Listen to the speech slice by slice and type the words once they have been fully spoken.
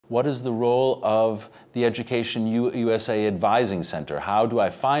what is the role of the Education USA Advising Center? How do I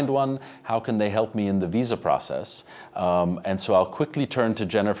find one? How can they help me in the visa process? And so I'll quickly turn to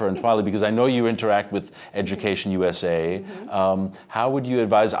Jennifer and Twyla, because I know you interact with Education USA. How would you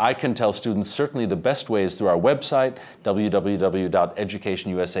advise? I can tell students certainly the best way is through our website,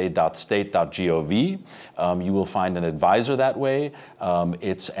 www.educationusa.state.gov. You will find an advisor that way,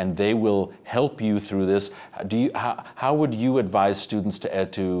 and they will help you through this. How would you advise students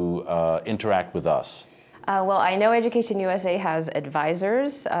to interact with us? Well, I know Education USA has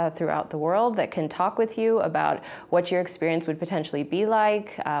advisors throughout the world that can talk with you about what your experience would potentially be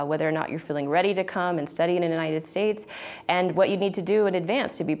like, whether or not you're feeling ready to come and study in the United States, and what you need to do in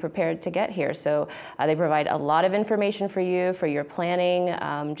advance to be prepared to get here. So they provide a lot of information for you, for your planning,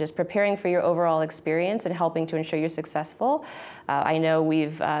 just preparing for your overall experience and helping to ensure you're successful. I know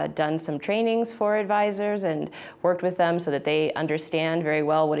we've done some trainings for advisors and worked with them so that they understand very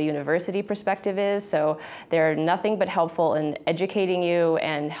well what a university perspective is. So they're nothing but helpful in educating you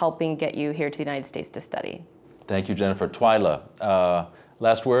and helping get you here to the United States to study. Thank you, Jennifer. Twyla,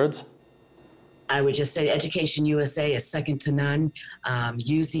 last words? I would just say Education USA is second to none.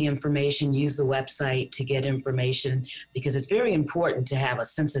 Use the information, use the website to get information, because it's very important to have a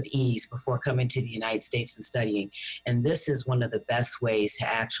sense of ease before coming to the United States and studying. And this is one of the best ways to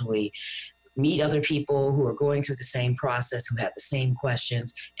actually meet other people who are going through the same process, who have the same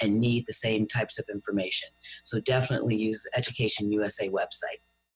questions and need the same types of information. So definitely use Education USA website.